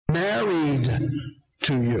married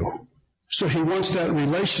to you. So he wants that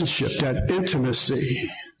relationship, that intimacy.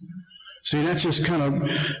 See, that's just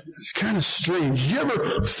it's kind of strange. You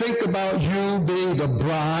ever think about you being the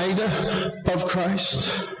bride of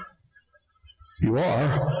Christ? You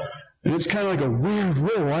are. And it's kind of like a weird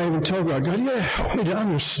role. I even tell God, you gotta help me to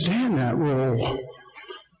understand that role.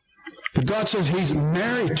 But God says he's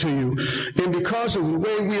married to you. And because of the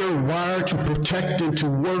way we are wired to protect and to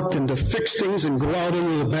work and to fix things and go out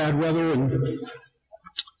into the bad weather, and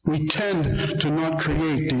we tend to not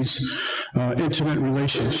create these intimate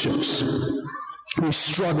relationships. We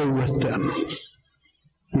struggle with them.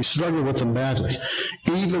 We struggle with them badly.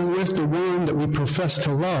 Even with the one that we profess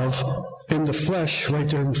to love in the flesh right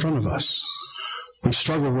there in front of us. We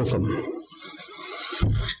struggle with them.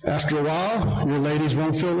 After a while, your ladies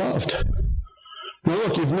won't feel loved. Now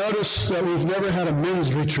look, you've noticed that we've never had a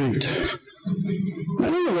men's retreat. I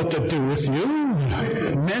don't know what to do with you.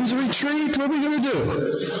 Men's retreat? What are we going to do?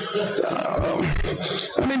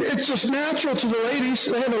 It's just natural to the ladies.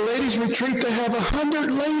 They have a ladies' retreat. They have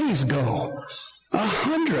 100 ladies go.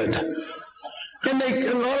 100. And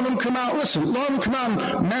a lot of them come out, listen, a lot of them come out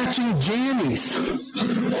in matching jammies.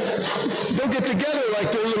 They'll get together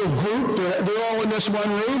like their little group. They're all in this one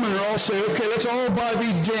room, and they'll all say, okay, let's all buy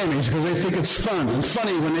these jammies, because they think it's fun and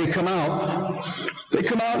funny when they come out. They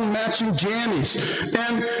come out in matching jammies.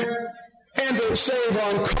 And they'll save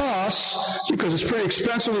on costs, because it's pretty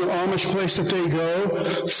expensive in the Amish place that they go.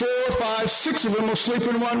 4, 5, 6 of them will sleep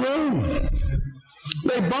in one room.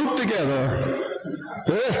 They bunk together.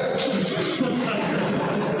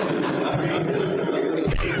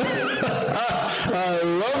 I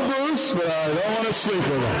love Bruce, but I don't want to sleep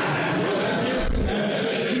with him.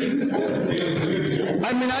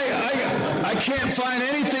 I can't find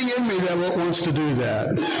anything in me that wants to do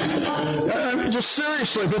that. Just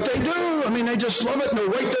seriously, but they do. They just love it. And they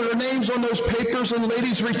write their names on those papers and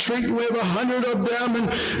ladies retreat, and we have 100 of them, and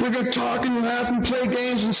we're going to talk and laugh and play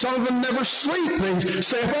games, and some of them never sleep. They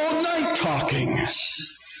stay up all night talking.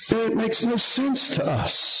 And it makes no sense to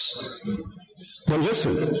us. But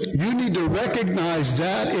listen, you need to recognize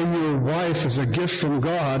that in your wife as a gift from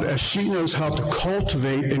God, as she knows how to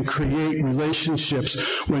cultivate and create relationships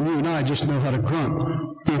when you and I just know how to grunt.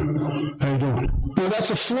 How you doing? Well, that's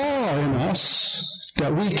a flaw in us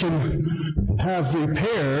that we can have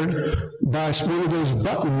repaired by one of those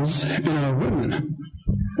buttons in our women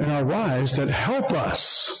and our wives that help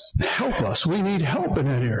us. Help us. We need help in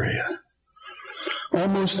that area.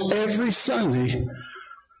 Almost every Sunday,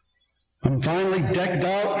 I'm finally decked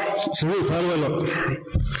out. So Ruth, how do I look?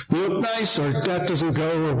 You look nice, or that doesn't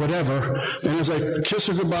go, or whatever. And as I kiss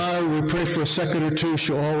her goodbye, we pray for a second or two,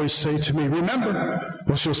 she'll always say to me, remember,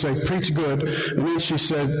 well, she'll say, preach good. And then she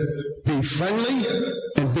said, be friendly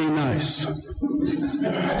and be nice.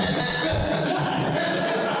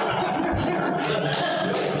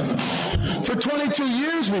 For 22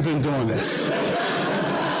 years we've been doing this.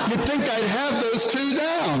 You'd think I'd have those two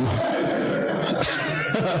down.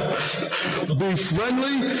 Be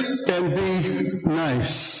friendly and be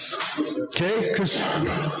nice. Okay? Because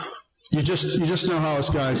you just know how us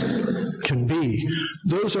guys can be.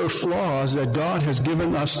 Those are flaws that God has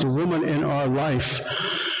given us, the woman in our life.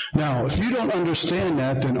 Now, if you don't understand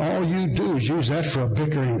that, then all you do is use that for a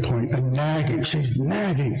bickering point, a nagging. She's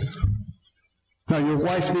nagging. Now, your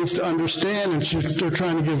wife needs to understand, and they're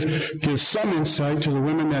trying to give some insight to the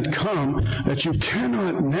women that come, that you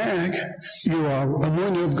cannot nag. You are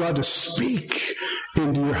anointed of God to speak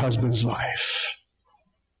into your husband's life,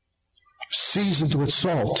 seasoned with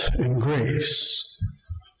salt and grace.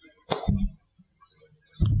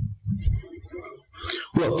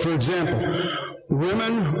 Look, for example,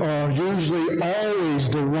 women are usually always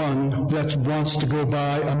the one that wants to go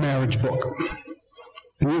buy a marriage book.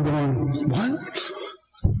 And you're going, what?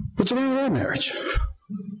 What's wrong with our marriage?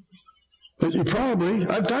 But you probably,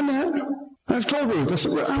 I've done that. I've told Ruth, I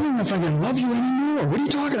said, I don't know if I can love you anymore. What are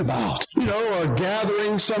you talking about? Our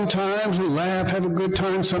gatherings sometimes, we laugh, have a good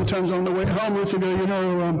time. Sometimes on the way home, Ruth will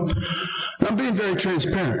go, I'm being very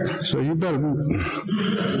transparent, so you better.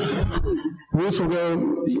 Ruth will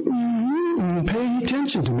go, you pay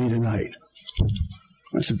attention to me tonight.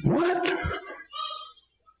 I said, what?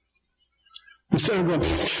 Instead of going,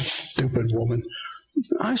 stupid woman,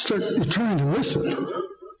 I start trying to listen.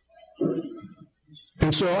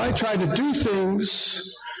 And so I try to do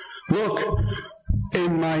things, look,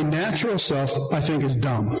 in my natural self, I think is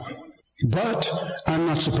dumb. But I'm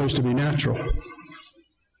not supposed to be natural.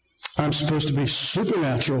 I'm supposed to be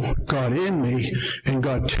supernatural, God in me, and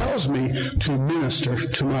God tells me to minister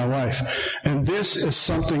to my wife. And this is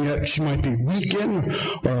something that she might be weak in,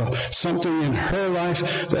 or something in her life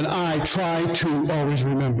that I try to always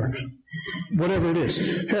remember. Whatever it is.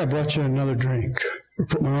 Hey, I brought you another drink. Or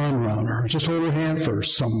put my arm around her. Just hold her hand for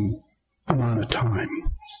some amount of time.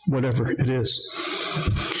 Whatever it is.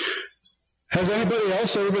 Has anybody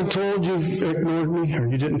else ever been told you've ignored me or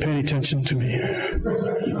you didn't pay any attention to me?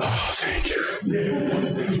 Oh, thank you.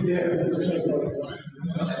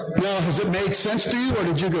 Now, has it made sense to you, or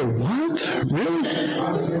did you go, what? Really?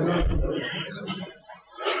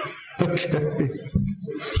 Okay.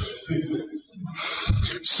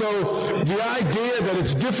 So the idea that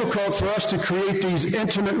it's difficult for us to create these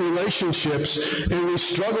intimate relationships and we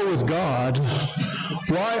struggle with God,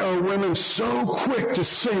 why are women so quick to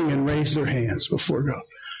sing and raise their hands before God?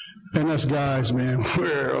 And us guys, man,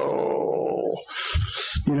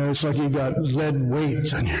 it's like you got lead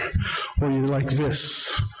weights on you, or you're like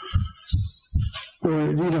this. Or,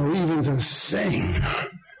 even to sing.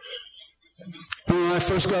 When I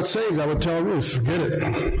first got saved, I would tell Ruth, forget it.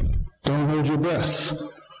 Don't hold your breath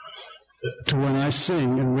to when I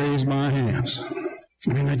sing and raise my hands.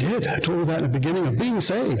 I did. I told her that in the beginning of being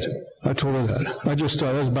saved. I told her that. I just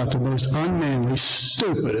thought it was about the most unmanly,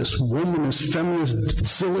 stupidest, womanist, feminist,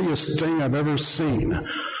 silliest thing I've ever seen.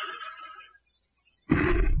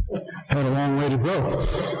 Had a long way to go.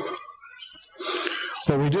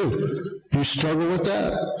 But we do. You struggle with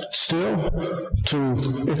that still?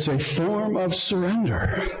 It's a form of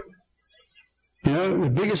surrender. The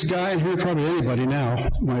biggest guy in here, probably anybody now,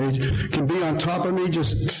 my age, can be on top of me,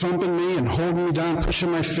 just thumping me and holding me down,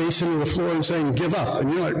 pushing my face into the floor and saying, give up.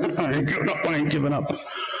 And you're like, I ain't giving up, I ain't giving up.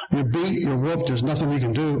 You're beat, you're whooped, there's nothing you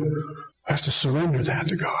can do. I have to surrender that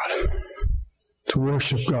to God, to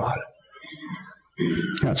worship God.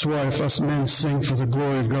 That's why if us men sing for the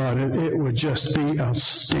glory of God, it would just be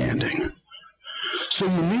outstanding. So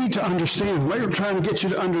you need to understand, what I'm trying to get you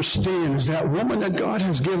to understand is that woman that God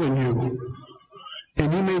has given you,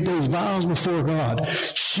 and you made those vows before God,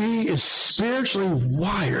 she is spiritually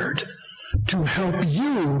wired to help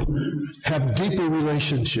you have deeper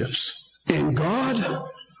relationships in God,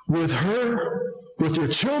 with her, with your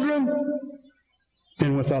children,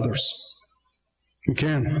 and with others. You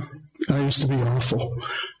can. I used to be awful,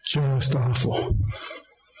 just awful.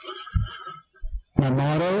 My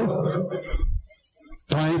motto,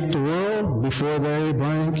 blank the world before they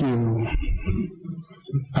blank you.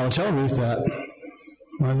 I would tell Ruth that.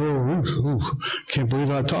 My little Ruth, can't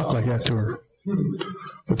believe I talk like that to her.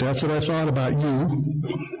 But that's what I thought about you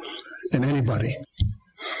and anybody.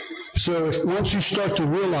 So once you start to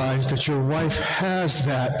realize that your wife has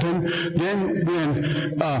that, then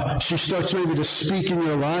when she starts maybe to speak in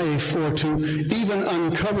your life or to even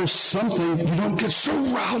uncover something, you don't get so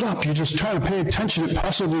riled up. You're just trying to pay attention that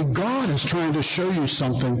possibly God is trying to show you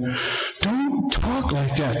something. Don't talk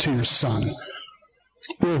like that to your son.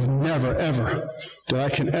 We've never, ever, that I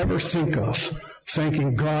can ever think of,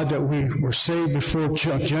 thanking God that we were saved before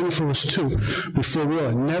Jennifer was 2, before we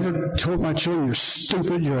were. Never told my children, you're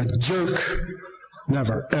stupid, you're a jerk.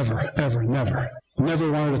 Never, ever, ever, never.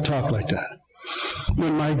 Never wanted to talk like that.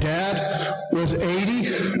 When my dad was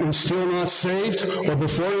 80 and still not saved, or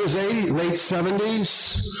before he was 80, late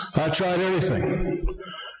 70s, I tried everything.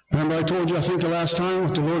 Remember I told you, I think the last time,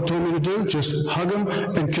 what the Lord told me to do? Just hug him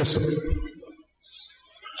and kiss him.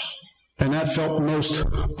 And that felt the most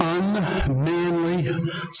unmanly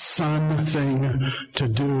son thing to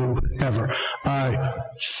do ever. I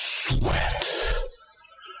sweat.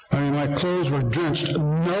 My clothes were drenched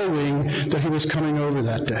knowing that he was coming over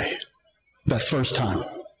that day, that first time.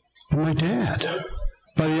 And my dad,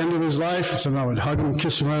 by the end of his life, I would hug him and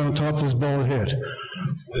kiss him right on top of his bald head.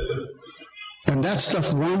 And that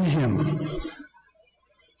stuff won him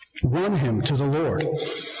to the Lord.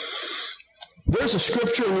 There's a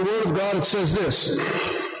scripture in the Word of God that says this.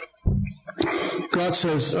 God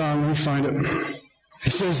says, let me find it. He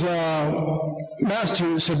says,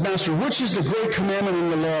 Master, which is the great commandment in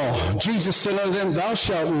the law? Jesus said unto them, Thou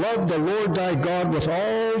shalt love the Lord thy God with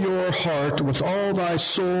all your heart, with all thy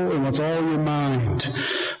soul, and with all your mind.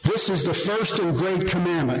 This is the first and great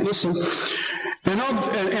commandment. Listen.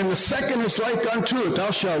 And the second is like unto it.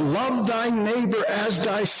 Thou shalt love thy neighbor as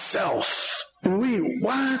thyself. And we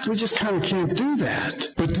just kind of can't do that.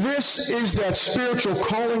 But this is that spiritual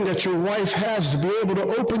calling that your wife has, to be able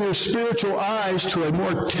to open your spiritual eyes to a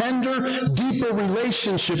more tender, deeper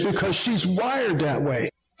relationship, because she's wired that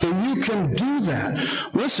way. And you can do that.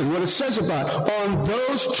 Listen, what it says about, on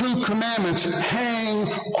those 2 commandments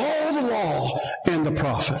hang all the law and the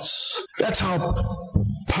prophets. That's how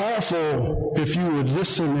powerful if you would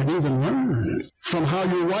listen and even learn from how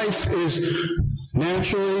your wife is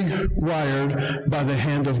naturally wired by the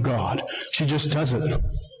hand of God. She just does it.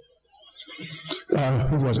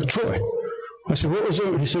 Who was it? Troy. I said, what was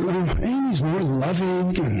it? He said, well, Amy's more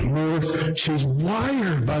loving and more, she's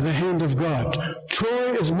wired by the hand of God.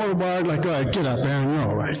 Troy is more wired like, all right, get up, Aaron, you're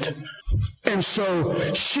all right. And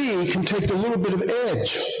so she can take the little bit of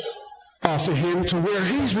edge off of him to where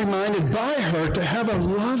he's reminded by her to have a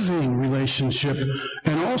loving relationship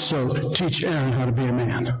and also teach Aaron how to be a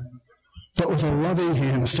man. But with a loving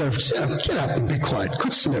hand instead of, get up and be quiet.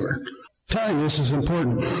 Quit sniveling. Telling this is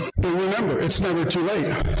important. And remember, it's never too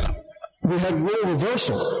late. We had role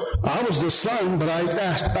reversal. I was the son, but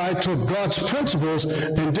I took God's principles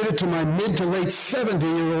and did it to my mid to late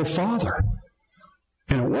 70-year-old father.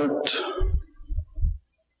 And it worked.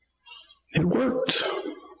 It worked.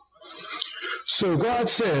 So God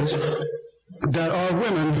says that our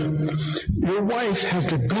women, your wife has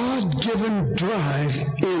the God-given drive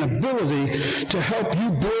and ability to help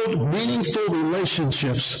you build meaningful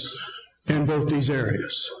relationships in both these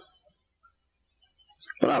areas.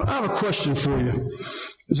 But I have a question for you,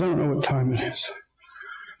 because I don't know what time it is.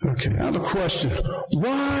 Okay, I have a question.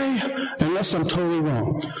 Why, unless I'm totally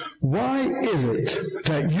wrong, why is it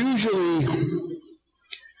that usually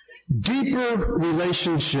deeper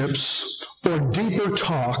relationships or deeper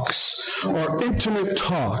talks or intimate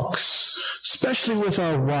talks, especially with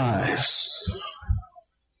our wives,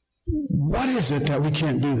 what is it that we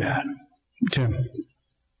can't do that? Tim?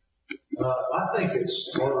 I think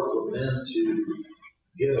it's harder for men to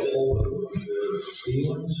get a hold of their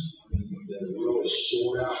feelings and really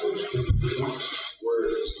sort out those feelings, where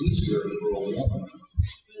it's easier for a woman.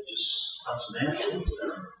 It just comes natural for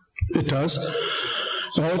them. It does.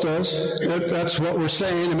 Oh, it does. That's what we're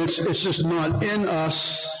saying. I mean, it's just not in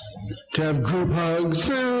us to have group hugs.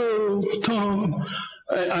 Phil, Tom.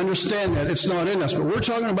 I understand that. It's not in us. But we're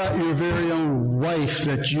talking about your very own wife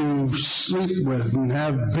that you sleep with and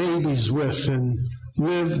have babies with and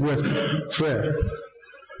live with. Fred.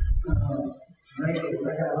 I got a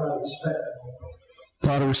lot of respect. A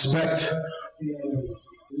lot of respect.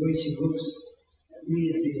 The way she looks at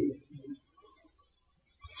me and me.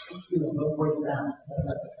 Don't break down.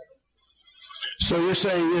 So you're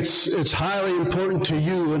saying it's highly important to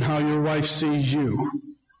you and how your wife sees you.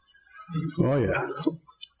 Oh yeah,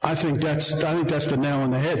 I think that's the nail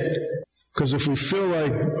on the head. Because if we feel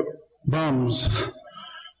like bums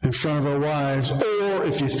in front of our wives, or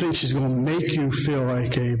if you think she's going to make you feel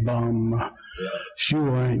like a bum,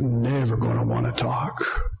 you ain't never going to want to talk.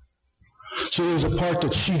 So there's a part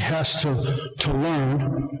that she has to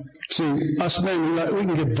learn. See, us men, we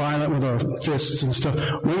can get violent with our fists and stuff.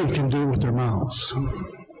 Women can do it with their mouths.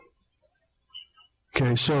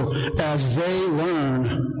 Okay, so as they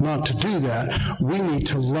learn not to do that, we need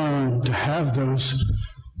to learn to have those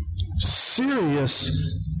serious,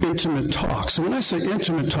 intimate talks. And when I say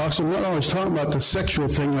intimate talks, I'm not always talking about the sexual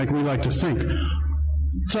thing like we like to think.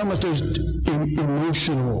 I'm talking about those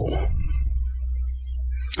emotional.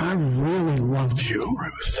 I really love you,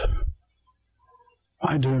 Ruth.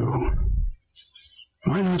 I do.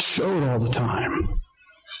 Why not show it all the time?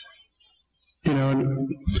 You know,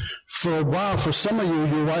 for a while, for some of you,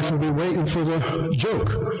 your wife will be waiting for the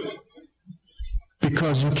joke.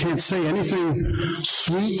 Because you can't say anything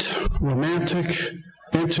sweet, romantic,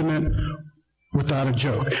 intimate without a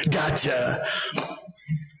joke. Gotcha!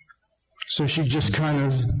 So she just kind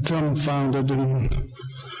of dumbfounded.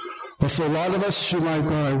 But for a lot of us, she might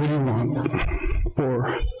go, all right, what do you want?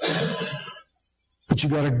 But you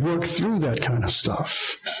got to work through that kind of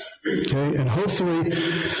stuff. Okay? And hopefully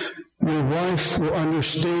your wife will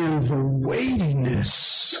understand the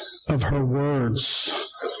weightiness of her words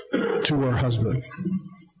to her husband.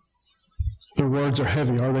 The words are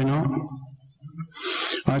heavy, are they not?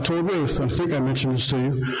 I told Ruth, I think I mentioned this to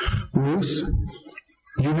you, Ruth,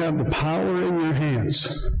 you have the power in your hands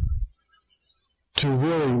to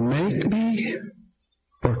really make me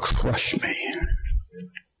or crush me.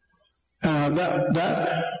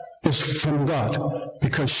 That is from God,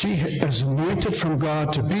 because she is anointed from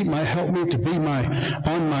God to be my helpmate, to be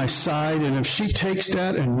on my side, and if she takes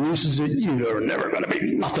that and uses it, you're never going to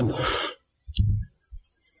be nothing.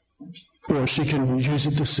 Or she can use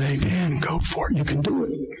it to say, man, go for it, you can do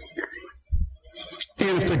it.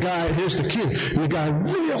 And if the guy, here's the key, the guy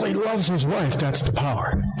really loves his wife, that's the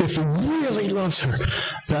power. If he really loves her,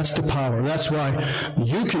 that's the power. That's why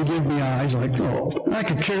you can give me eyes like, oh, I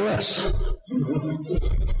could care less.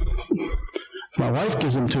 My wife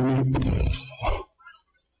gives them to me.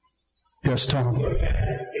 Yes, Tom?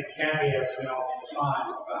 If Kathy asks me all the time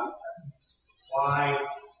about why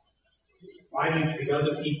why do you treat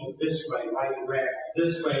other people this way? Why do you react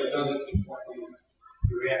this way with other people? Why do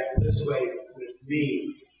you react this way with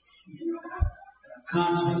me? You know, I'm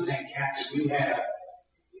constantly saying, Kathy, you have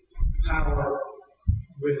power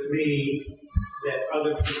with me that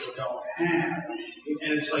other people don't have.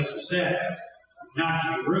 And it's like you said, not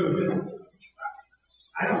to be rude,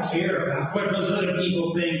 I don't care about what those other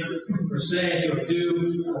people think or say or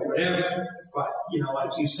do or whatever. But, you know,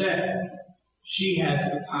 like you said, she has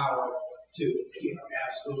the power to, you know,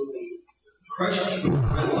 absolutely crush me.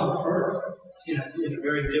 I love her in a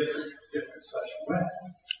very different special way.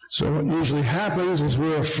 So what usually happens is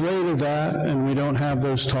we're afraid of that and we don't have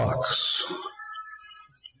those talks.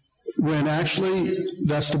 When actually,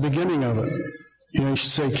 that's the beginning of it. You know, you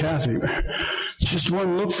should say, Kathy, just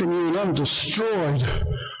one look from you and I'm destroyed.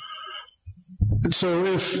 And so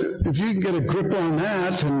if you can get a grip on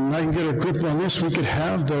that and I can get a grip on this, we could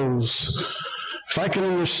have those. If I can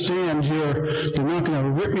understand you're not going to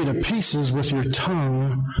rip me to pieces with your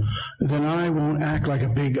tongue, then I won't act like a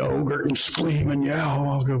big ogre and scream and yell.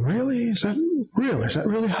 I'll go, really? Is that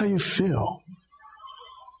really how you feel?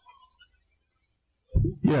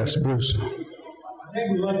 Yes, Bruce. I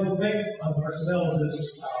think we like to think of ourselves as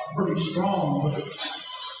pretty strong, but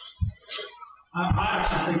I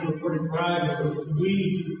actually think we're pretty private.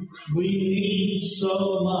 We need so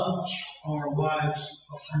much our wives'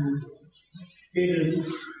 approval. It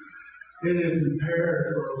is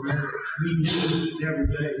imperative for a marriage. We need it every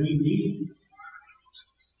day. We need it.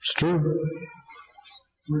 It's true.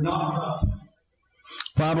 We're not tough.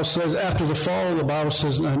 Bible says, after the fall, the Bible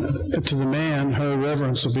says, to the man, her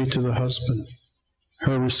reverence will be to the husband.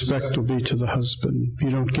 Her respect will be to the husband. If you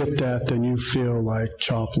don't get that, then you feel like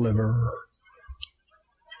chopped liver.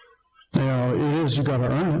 Now, it is, you got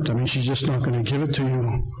to earn it. I mean, she's just not going to give it to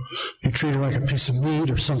you. You treat her like a piece of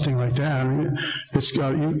meat or something like that. I mean, it's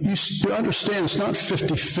got, you understand it's not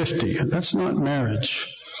 50-50. That's not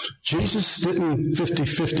marriage. Jesus didn't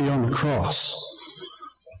 50-50 on the cross.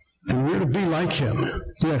 And we're to be like him.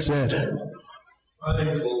 Yes, Ed. I think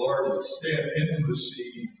to a large extent,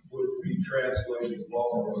 intimacy would be translated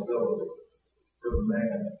vulnerability for the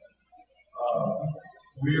man.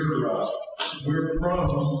 We're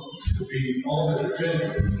prone to be on the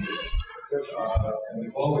defensive, and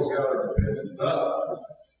we've always got our defenses up.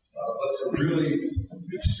 But to really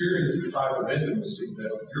experience the type of intimacy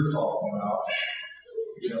that you're talking about,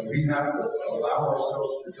 you know, we have to allow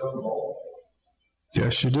ourselves to become vulnerable.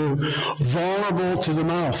 Yes, you do. Vulnerable to the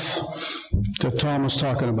mouth that Tom was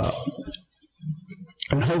talking about.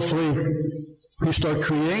 And hopefully you start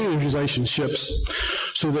creating relationships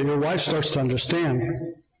so that your wife starts to understand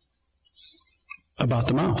about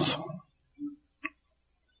the mouth.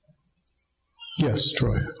 Yes,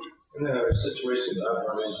 Troy. And there are situations I've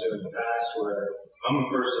run into in the past where I'm a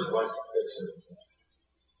person who wants to fix it.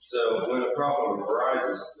 So when a problem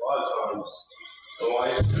arises, a lot of times the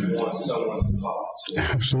wife wants someone to talk to.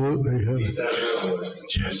 Absolutely. Yeah. Yes.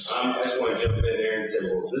 I just want to jump in there and say,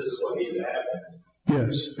 well, this is what needs to happen.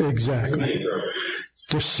 Yes, exactly.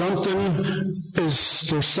 There's something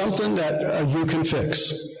that you can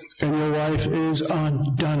fix, and your wife is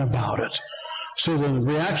undone about it. So the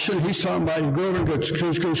reaction he's talking about, you go over and go,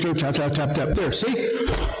 screw, tap, tap, tap, tap. There, see?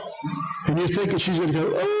 And you're thinking she's going to go,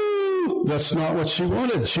 oh, that's not what she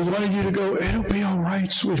wanted. She wanted you to go, it'll be all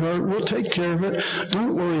right, sweetheart. We'll take care of it.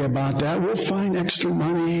 Don't worry about that. We'll find extra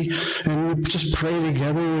money, and we'll just pray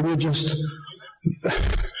together, and we'll just...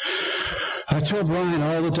 I tell Brian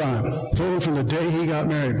all the time, I told him from the day he got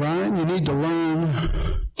married, Brian, you need to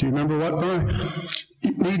learn, do you remember what, Brian?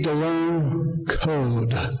 You need to learn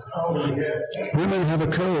code. Oh, yeah. Women have a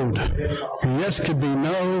code. Yes could be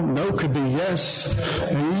no, no could be yes,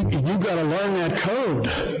 and you got to learn that code.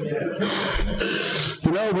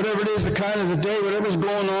 You know, whatever it is, the kind of the day, whatever's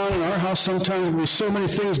going on in our house, sometimes there's so many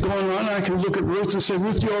things going on, I can look at Ruth and say,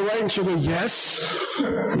 Ruth, you all right? And she'll go, yes.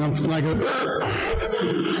 And I go,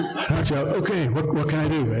 and I go, okay, what can I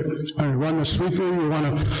do, babe? I run the sweeper, you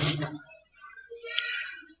want to...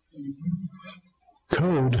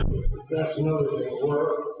 Code. That's another thing.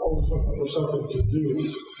 We're always looking for something to do.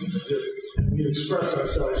 We express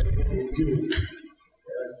ourselves in what we do. And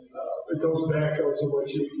it goes back to what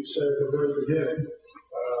you said at the very beginning.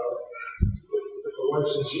 If the wife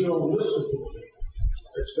says, you don't listen to me,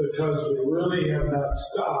 it's because we really have not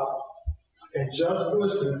stopped and just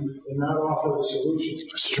listened and not offer the solution.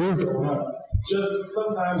 It's true. Just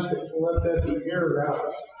sometimes let that be aired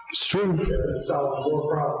out. It's true. It solves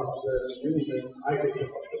more problems than anything I could come up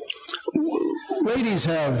with. Ladies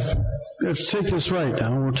have take this right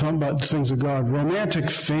now. We're talking about the things of God. Romantic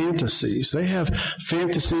fantasies. They have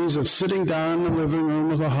fantasies of sitting down in the living room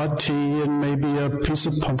with a hot tea and maybe a piece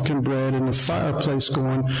of pumpkin bread and a fireplace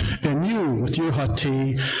going, and you with your hot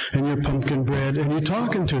tea and your pumpkin bread, and you're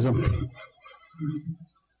talking to them.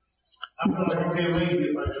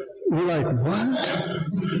 We're like, what?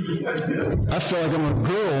 I feel like I'm a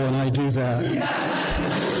girl when I do that.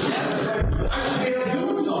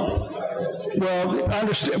 Well, I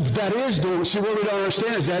understand. That is doing. See, what we don't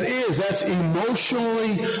understand is that's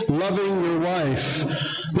emotionally loving your wife.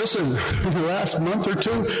 Listen, in the last month or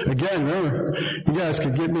two, again, remember, you guys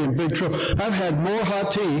could get me in big trouble. I've had more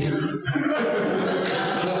hot tea.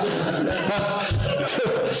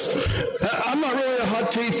 I'm not really a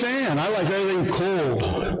hot tea fan. I like everything cold.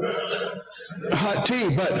 Hot tea,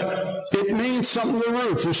 but it means something to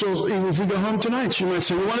Ruth. So if we go home tonight, she might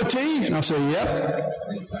say, "You want a tea?" And I'll say, "Yep."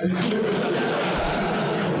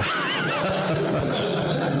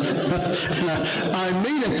 I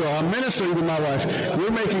mean it, though. I'm ministering to my wife.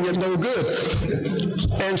 We're making it no good.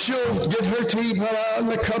 And she'll get her tea put out in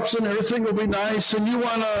the cups and everything will be nice. And you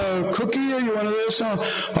want a cookie or you want this?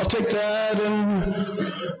 I'll take that and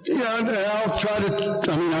I'll try to,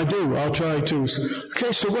 I do. I'll try to.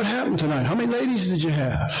 Okay, so what happened tonight? How many ladies did you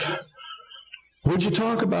have? What'd you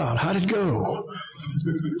talk about? How did it go?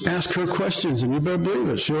 Ask her questions, and you better believe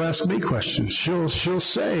it. She'll ask me questions. She'll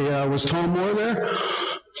say, was Tom Moore there?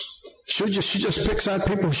 She just picks out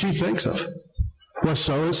people she thinks of. Was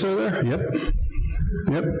so-and-so there? Yep.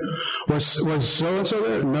 Was so-and-so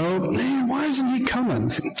there? No. Man, why isn't he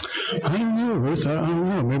coming? I don't know, Ruth. I don't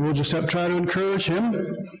know. Maybe we'll just have to try to encourage him.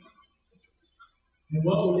 And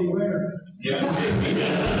what will he wear? I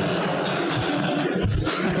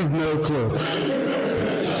have no clue.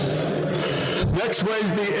 Next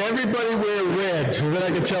Wednesday, everybody wear red so that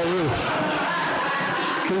I can tell Ruth.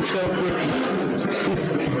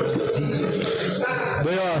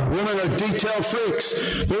 They are. Women are detailed freaks.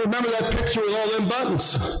 But remember that picture with all them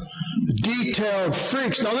buttons? Detailed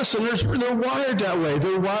freaks. Now listen, they're wired that way.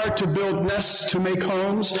 They're wired to build nests, to make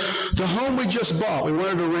homes. The home we just bought, we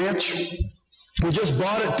wanted a ranch. We just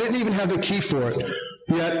bought it, didn't even have the key for it.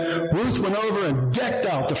 Yet Ruth went over and decked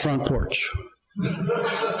out the front porch.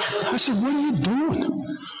 I said, "What are you doing?"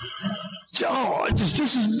 "Oh, this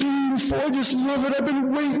is beautiful. I just love it. I've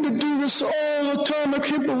been waiting to do this all the time. I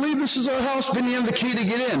can't believe this is our house." Didn't have the key to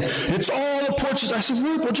get in. It's all the porches. I said,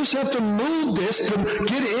 "Ruth, we'll just have to move this to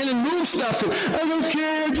get in and move stuff. I don't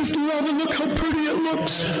care. I just love it. Look how pretty it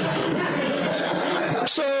looks."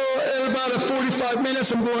 So at about 45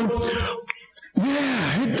 minutes, I'm going,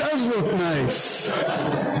 "Yeah, it does look nice.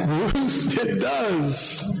 Ruth, it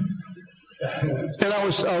does." And I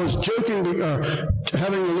was joking,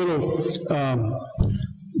 having a little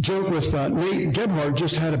joke with Nate Gebhardt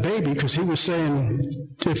just had a baby because he was saying,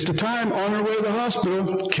 it's the time on her way to the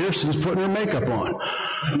hospital, Kirsten's putting her makeup on.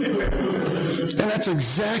 And that's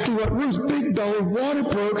exactly what Ruth, big belly, water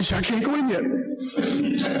broke, and she said, "I can't go in yet."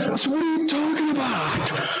 I said, "What are you talking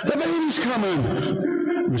about? The baby's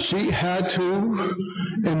coming." She had to,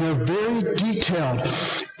 and they're very detailed.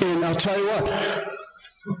 And I'll tell you what,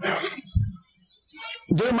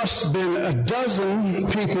 there must have been a dozen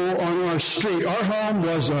people on our street. Our home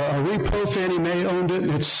was a repo. Fannie Mae owned it,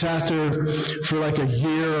 and it sat there for like a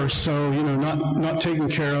year or so, not taken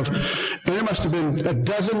care of. And there must have been a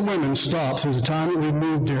dozen women stopped through the time that we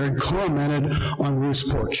moved there and commented on Ruth's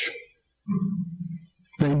porch.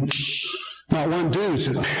 Not one dude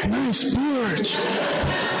said, "Nice porch."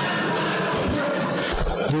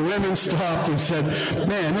 The women stopped and said,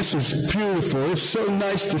 "Man, this is beautiful. It's so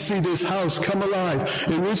nice to see this house come alive."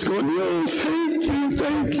 And Ruth's going, "Oh, thank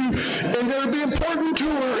you. And it'll be important to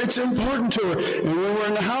her. It's important to her." And when we're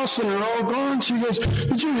in the house and they're all gone, she goes,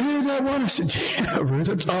 "Did you hear that one?" I said, "Yeah, Ruth,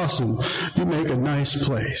 it's awesome. You make a nice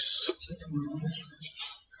place."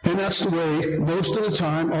 And that's the way most of the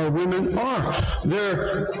time our women are. Look,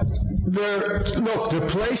 the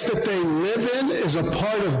place that they live in is a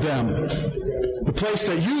part of them. The place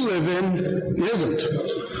that you live in isn't.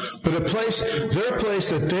 But their place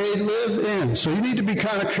that they live in. So you need to be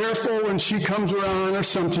kind of careful when she comes around or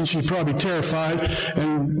something. She's probably terrified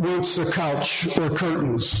and wants a couch or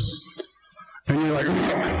curtains. And you're like,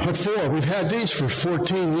 "What for? We've had these for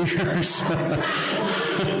 14 years.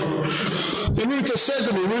 And Ruth said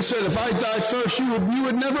to me, "If I died first, you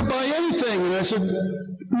would never buy anything." And I said,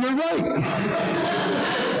 "You're right."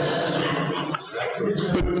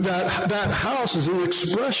 But that house is an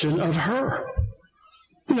expression of her.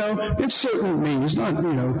 In certain means, not,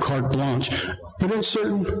 carte blanche, but in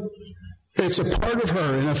certain It's a part of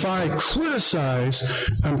her. And if I criticize,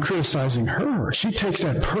 I'm criticizing her. She takes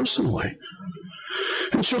that personally.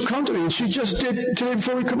 And she'll come to me, and she just did today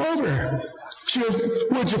before we come over. She goes,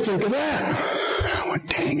 what'd you think of that? I went,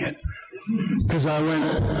 dang it. Because I went,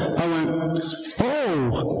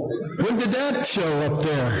 oh, when did that show up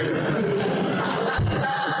there?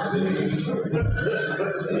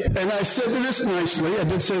 And I said to this nicely, I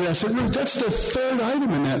did say that, I said, Ruth, that's the third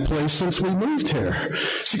item in that place since we moved here.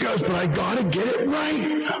 She goes, but I got to get it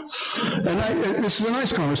right. And this is a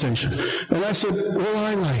nice conversation. And I said, well,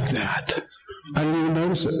 I like that. I didn't even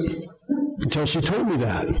notice it until she told me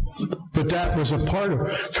that. But that was a part of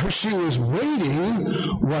her. She was waiting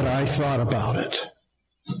what I thought about it.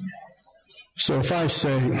 So if I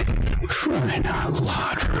say, crying out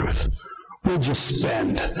loud, Ruth, what'd you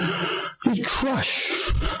spend? You'd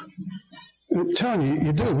crush. I'm telling you,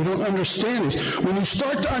 you do. We don't understand this. When you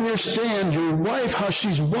start to understand your wife, how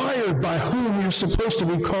she's wired by whom you're supposed to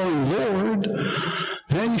be calling Lord,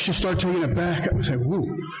 then you should start taking it back and say, whoa.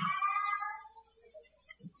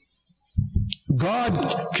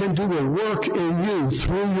 God can do a work in you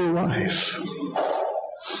through your wife.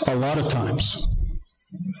 A lot of times.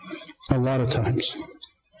 A lot of times.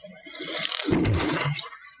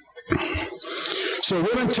 So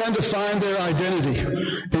women tend to find their identity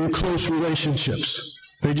in close relationships.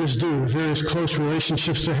 They just do. Various close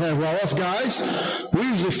relationships to have. While us guys, we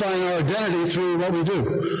usually find our identity through what we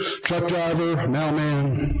do. Truck driver,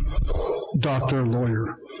 mailman, doctor,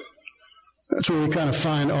 lawyer. That's where we kind of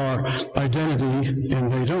find our identity,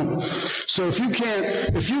 and they don't. So if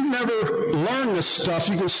you never learn this stuff,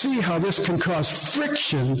 you can see how this can cause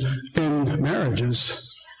friction in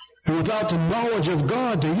marriages. And without the knowledge of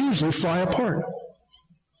God, they usually fly apart.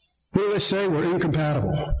 What do they say? We're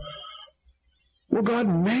incompatible. Well, God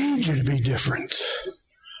made you to be different.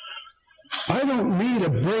 I don't need a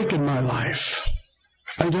break in my life.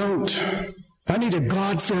 I don't. I need a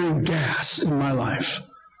God-fearing gas in my life.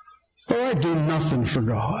 Or I do nothing for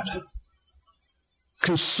God.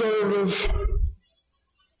 Conservative,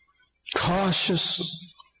 cautious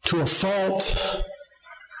to a fault.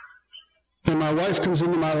 And my wife comes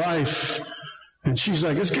into my life, and she's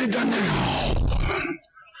like, let's get it done now.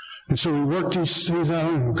 And so we work these things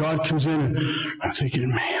out, and God comes in, and I'm thinking,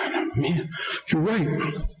 man, you're right.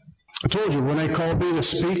 I told you, when they called me to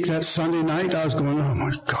speak that Sunday night, I was going, oh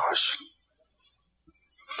my gosh.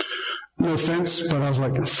 No offense, but I was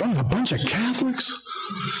like, in front of a bunch of Catholics?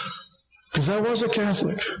 Because I was a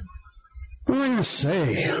Catholic. What am I going to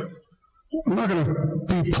say? I'm not going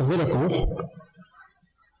to be political.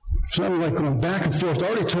 So I'm like going back and forth. I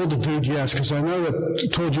already told the dude yes, because I know that I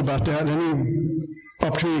told you about that. Any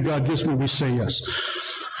opportunity God gives me, we say yes.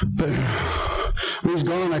 But when he's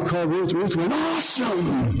gone, I called Ruth. Ruth went,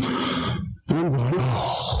 awesome! And I'm going,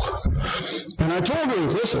 oh. And I told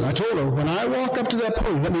Ruth, listen, I told her, when I walk up to that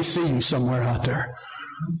podium, let me see you somewhere out there.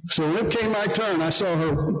 So when it came my turn, I saw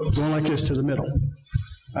her going like this to the middle.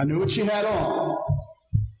 I knew what she had on.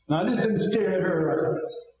 And I just didn't stare at her.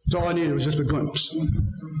 That's all I needed was just a glimpse.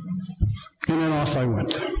 And then off I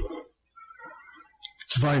went.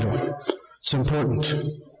 It's vital. It's important.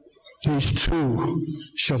 These two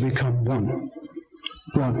shall become one.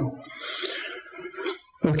 One.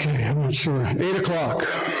 Okay, I'm not sure. 8 o'clock.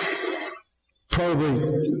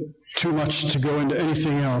 Probably too much to go into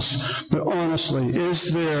anything else. But honestly,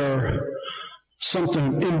 is there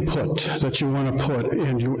something, input, that you want to put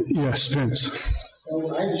in? Yes, Vince.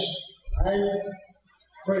 Well, I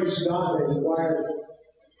praise God that He wired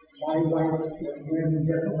my wife and women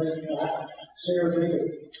differently. Sarah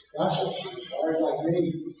David, gosh, she's wired like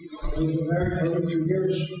me. We've been married for 32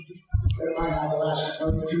 years. That might not last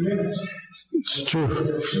 32 minutes. It's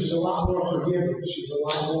true. She's a lot more forgiving. She's a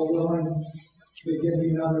lot more willing to give me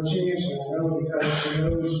another chance. And I know because she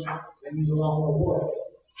knows I need a lot more work.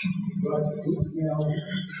 But, you know,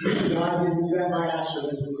 God didn't do that by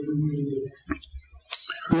accident.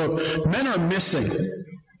 Look, men are missing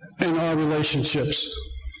in our relationships.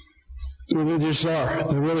 They just are.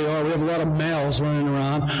 They really are. We have a lot of males running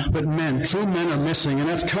around, but true men are missing, and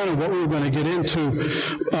that's kind of what we were going to get into.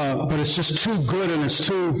 But it's just too good, and it's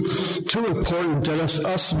too important that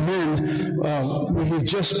us men, we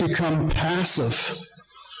just become passive.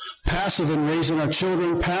 Passive in raising our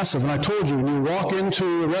children, passive. And I told you, when you walk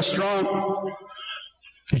into a restaurant,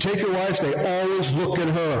 you take your wife, they always look at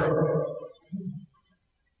her.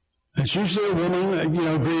 It's usually a woman,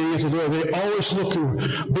 greeting at the door. They always look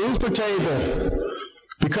at booth or table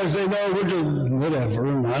because they know we're just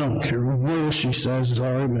whatever. I don't care. Whatever she says is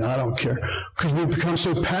all right, I don't care. Because we become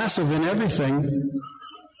so passive in everything.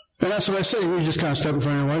 And that's what I say. We just kind of step in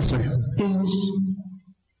front of your wife and say,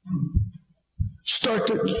 start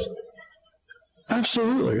to,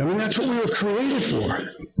 absolutely. I mean, that's what we were created for.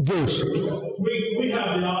 Bruce. We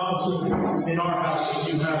have the opposite in our house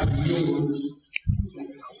that you have in yours.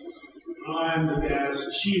 I'm the gas,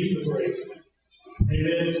 she's the brake.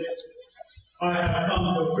 Amen. I have come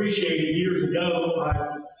to appreciate it years ago.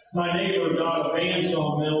 My neighbor got a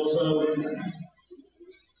bandsaw mill, so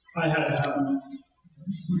I had to have one.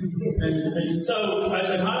 And so I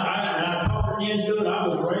said, I talked her into it. I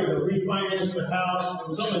was ready to refinance the house. It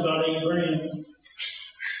was only about $8,000.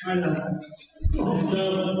 I know. And so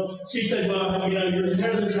she said, well, you're the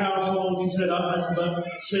head of this household. She said, I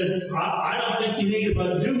don't think you need it,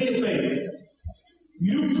 but do me a favor.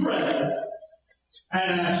 You pray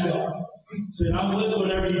and ask God. Said, I'm with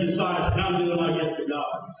whatever you decide, and I'm doing my gift to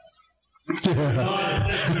God.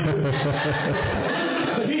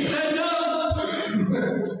 He said no.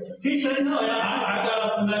 He said no. I got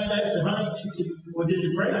up the next day and said, honey, she said, well, did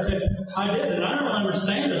you pray? I said, I did, and I don't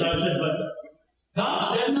understand it. I said, but God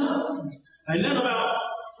said no. And then about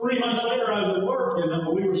 3 months later, I was at work, and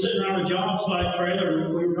we were sitting around a job site trailer,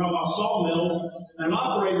 and we were talking about sawmills, and an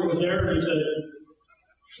operator was there, and he said,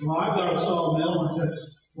 well, I've got a sawmill. I said,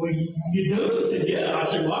 well, you do? He said, yeah. I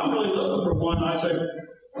said, well, I'm really looking for one. I said,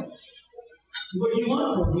 what do you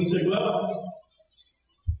want for it? He said, well,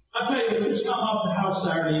 I tell you, just come up to the house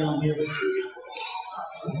Saturday and I'll give it to you.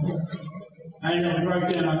 And right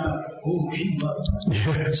then I thought, oh, she loves that.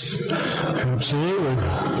 Yes, absolutely.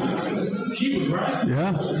 She was right.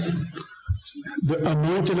 Yeah. The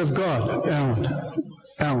anointed of God, Alan.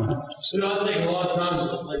 I think a lot of times,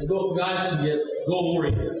 like, guys can get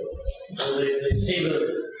goal-oriented. They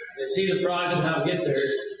see the prize and how to get there.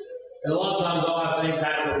 And a lot of times I'll have things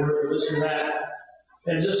happen at work or this or that.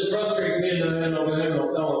 And it just frustrates me, and I'll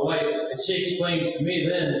tell my wife, and she explains to me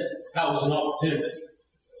then how it was an opportunity.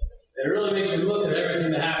 And it really makes me look at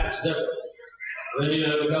everything that happens differently. And then,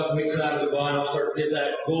 a couple weeks out of the line, I'll start to get that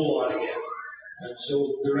goal line again. And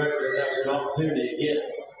she'll direct me that was an opportunity again.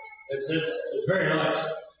 It's very nice.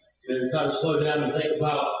 To kind of slow down and think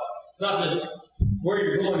about not just where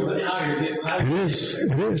you're going, but how you're getting.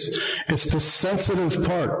 It is. It's the sensitive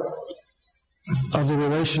part of the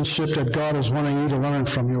relationship that God is wanting you to learn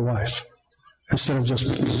from your wife, instead of just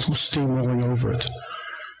steamrolling over it.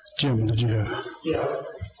 Jim, did you have? Yeah.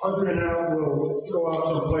 Audrey and I will go out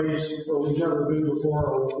someplace where we've never been before,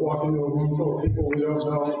 or walk into a room full of people we don't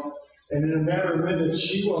know, and in a matter of minutes,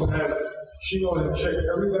 she will have checked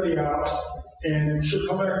everybody out, and she'll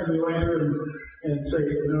come back to me later and say,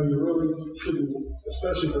 you really shouldn't,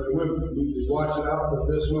 especially for the women, you need to watch it out for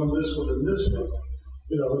this one, and this one.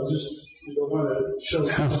 You don't want to show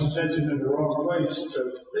so much attention in the wrong place,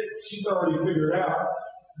 because she's already figured out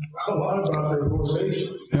a lot about their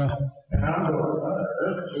motivation. Yeah. And I'm going,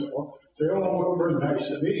 they all look pretty nice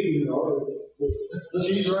to me,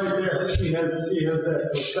 She's right there. She has that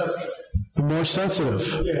perception. The more sensitive.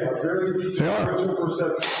 Yeah, very spiritual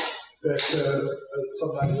perception that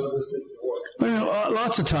sometimes others think it works.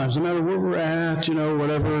 Lots of times, no matter where we're at,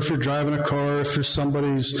 whatever, if you're driving a car, if there's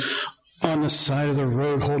somebody's on the side of the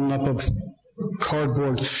road holding up a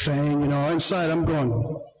cardboard thing, inside I'm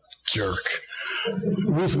going, jerk.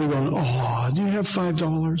 Ruth will be going, oh, do you have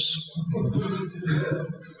 $5?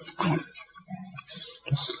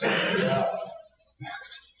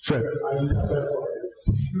 Fred.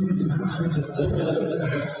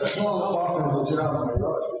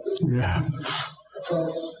 Yeah. So,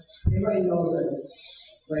 anybody knows that,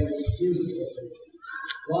 like, music, a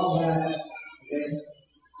while back, okay,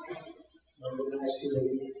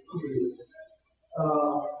 I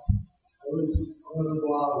wanted to go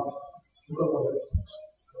out and look over the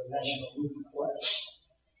National Movement Watch.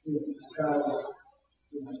 Just try to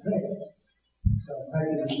do my thing. So I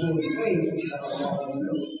practiced doing things because I was all I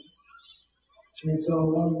knew. And so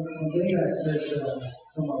one day I said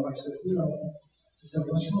to my wife, says, it's a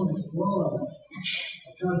much more. I said, well,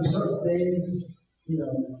 I'm trying to do certain things,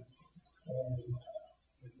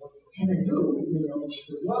 what can I do? She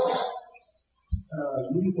said, well,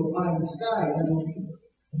 you need to find the sky and then we'll be there.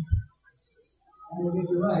 I don't think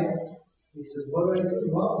you're right. He said, what do I do?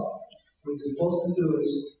 Well, what you're supposed to do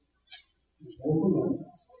is move along.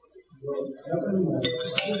 Go up in the morning,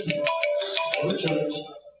 go to church,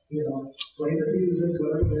 play the music,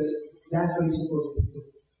 whatever it is. That's what you're supposed to do.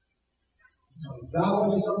 So if God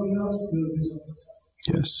will do something else, you'll do something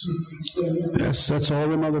else. Yes, that's all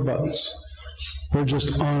them other buttons. We're just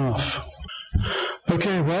on off.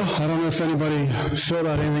 Okay, well, I don't know if anybody filled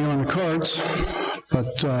out anything on the cards,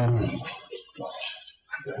 but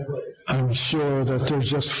I'm sure that they're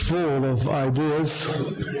just full of ideas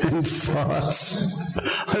and thoughts.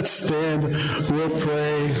 Let's stand, we'll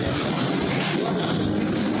pray.